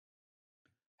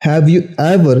Have you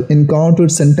ever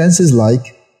encountered sentences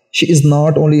like, she is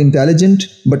not only intelligent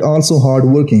but also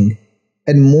hardworking?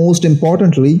 And most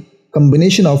importantly,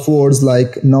 combination of words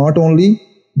like not only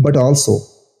but also.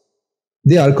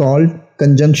 They are called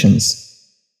conjunctions.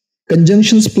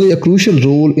 Conjunctions play a crucial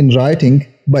role in writing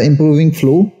by improving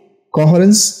flow,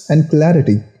 coherence, and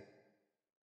clarity.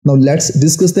 Now let's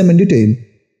discuss them in detail.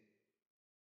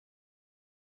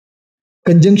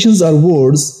 Conjunctions are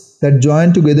words that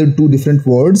join together two different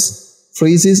words,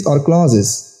 phrases, or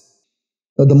clauses.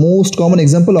 Now the most common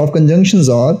example of conjunctions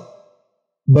are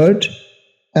but,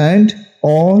 and,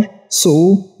 or,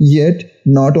 so, yet,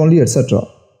 not only, etc.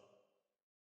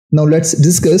 Now let's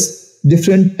discuss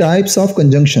different types of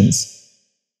conjunctions.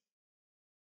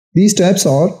 These types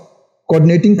are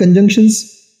coordinating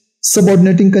conjunctions,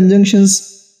 subordinating conjunctions,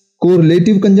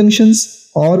 correlative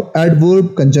conjunctions, or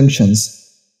adverb conjunctions.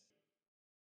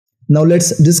 Now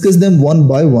let's discuss them one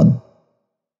by one.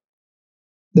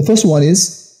 The first one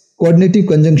is coordinative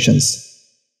conjunctions.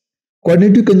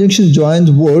 Coordinative conjunction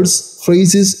joins words,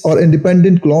 phrases, or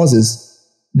independent clauses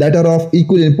that are of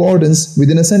equal importance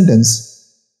within a sentence.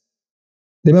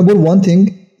 Remember one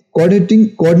thing,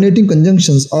 coordinating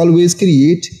conjunctions always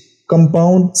create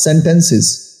compound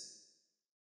sentences.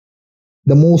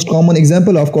 The most common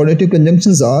example of coordinative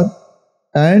conjunctions are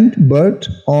and, but,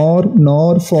 or,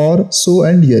 nor, for, so,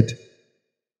 and yet.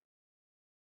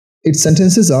 Its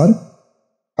sentences are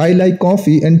I like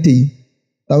coffee and tea.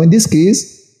 Now in this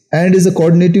case, and is a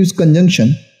coordinative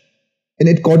conjunction and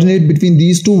it coordinates between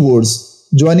these two words,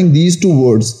 joining these two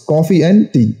words, coffee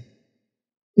and tea.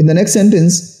 In the next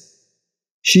sentence,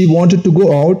 she wanted to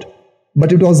go out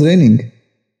but it was raining.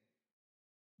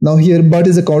 Now here but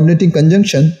is a coordinating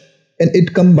conjunction and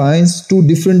it combines two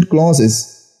different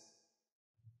clauses.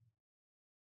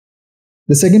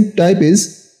 The second type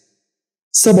is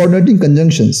subordinating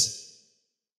conjunctions.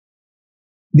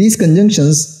 These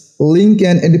conjunctions link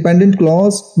an independent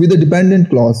clause with a dependent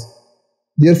clause.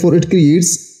 Therefore, it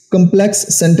creates complex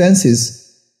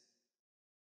sentences.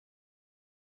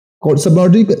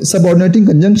 Subordinating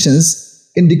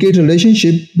conjunctions indicate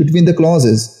relationship between the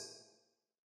clauses.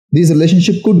 These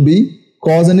relationships could be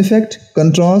cause and effect,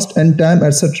 contrast, and time,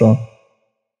 etc.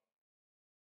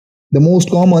 The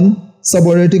most common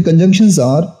subordinating conjunctions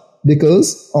are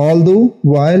because, although,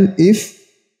 while, if,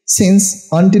 since,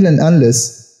 until, and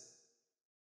unless.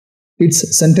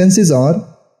 Its sentences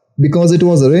are because it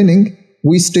was raining,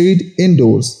 we stayed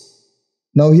indoors.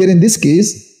 Now here in this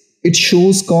case, it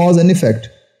shows cause and effect.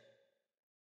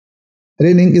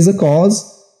 Raining is a cause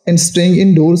and staying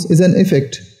indoors is an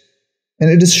effect,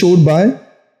 and it is showed by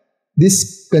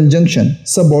this conjunction,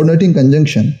 subordinating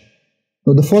conjunction.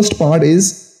 Now the first part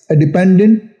is a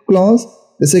dependent clause,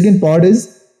 the second part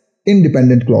is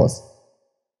independent clause.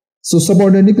 So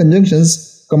subordinating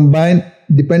conjunctions combine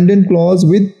dependent clause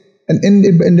with an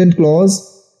independent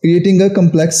clause, creating a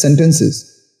complex sentences.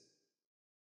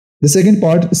 The second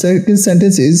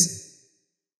sentence is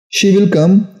she will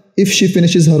come if she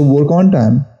finishes her work on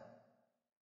time.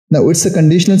 Now it's a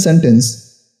conditional sentence.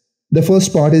 The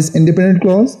first part is independent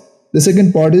clause, the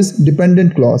second part is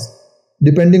dependent clause,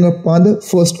 depending upon the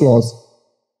first clause.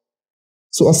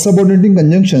 So a subordinating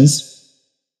conjunctions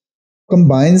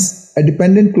combines a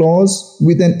dependent clause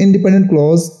with an independent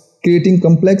clause, creating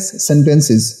complex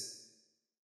sentences.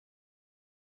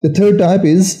 The third type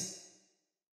is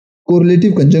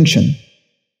correlative conjunction.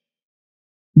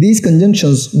 These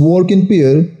conjunctions work in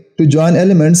pair to join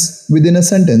elements within a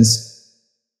sentence.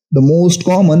 The most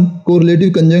common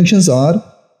correlative conjunctions are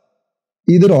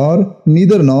either or,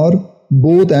 neither nor,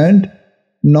 both and,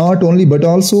 not only but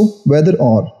also, whether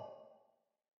or.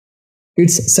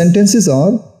 Its sentences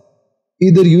are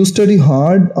either you study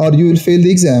hard or you will fail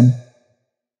the exam.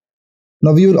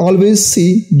 Now we will always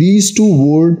see these two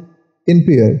words in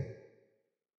pair.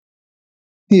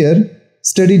 Here,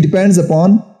 study depends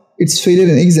upon its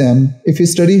failure in exam. If you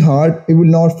study hard, you will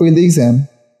not fail the exam,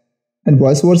 and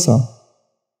vice versa.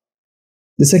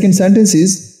 The second sentence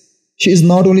is, she is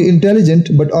not only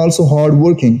intelligent but also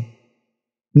hardworking.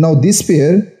 Now this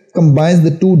pair combines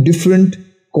the two different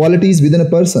qualities within a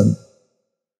person,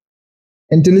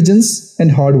 intelligence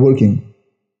and hardworking.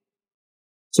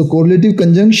 So correlative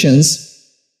conjunctions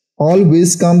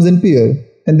always comes in pair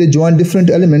and they join different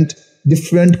element,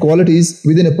 different qualities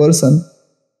within a person.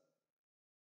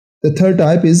 The third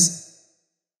type is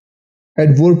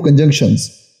adverb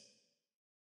conjunctions.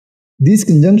 These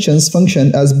conjunctions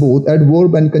function as both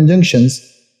adverb and conjunctions,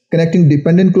 connecting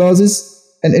dependent clauses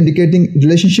and indicating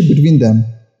relationship between them.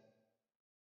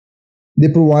 They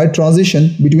provide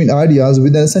transition between ideas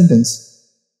within a sentence.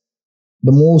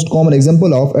 The most common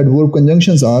example of adverb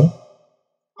conjunctions are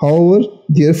however,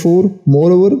 therefore,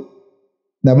 moreover,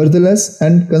 nevertheless,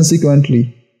 and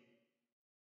consequently.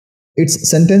 Its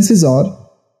sentences are: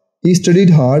 he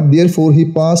studied hard, therefore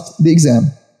he passed the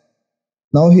exam.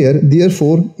 Now here,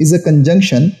 therefore is a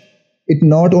conjunction. It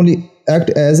not only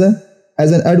acts as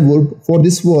an adverb for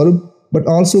this verb, but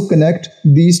also connect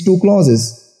these two clauses.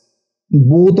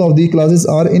 Both of the clauses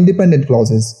are independent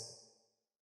clauses.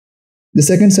 The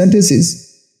second sentence is: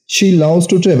 she loves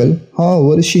to travel,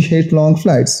 however she hates long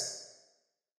flights.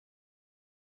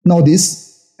 Now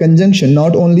this conjunction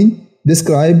not only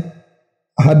describes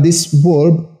this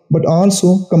verb, but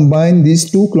also combine these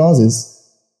two clauses.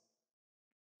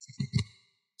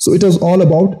 So it is all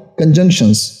about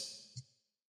conjunctions.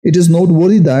 It is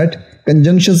noteworthy that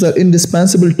conjunctions are an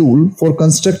indispensable tool for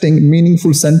constructing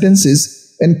meaningful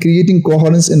sentences and creating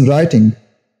coherence in writing.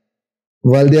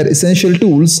 While they are essential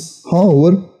tools,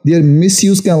 however, their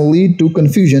misuse can lead to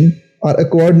confusion or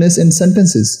awkwardness in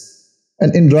sentences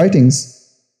and in writings.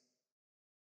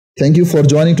 Thank you for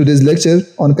joining today's lecture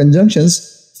on conjunctions.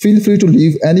 Feel free to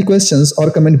leave any questions or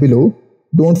comment below.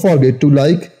 Don't forget to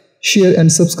like, share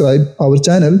and subscribe our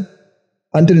channel.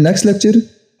 Until next lecture,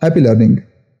 happy learning.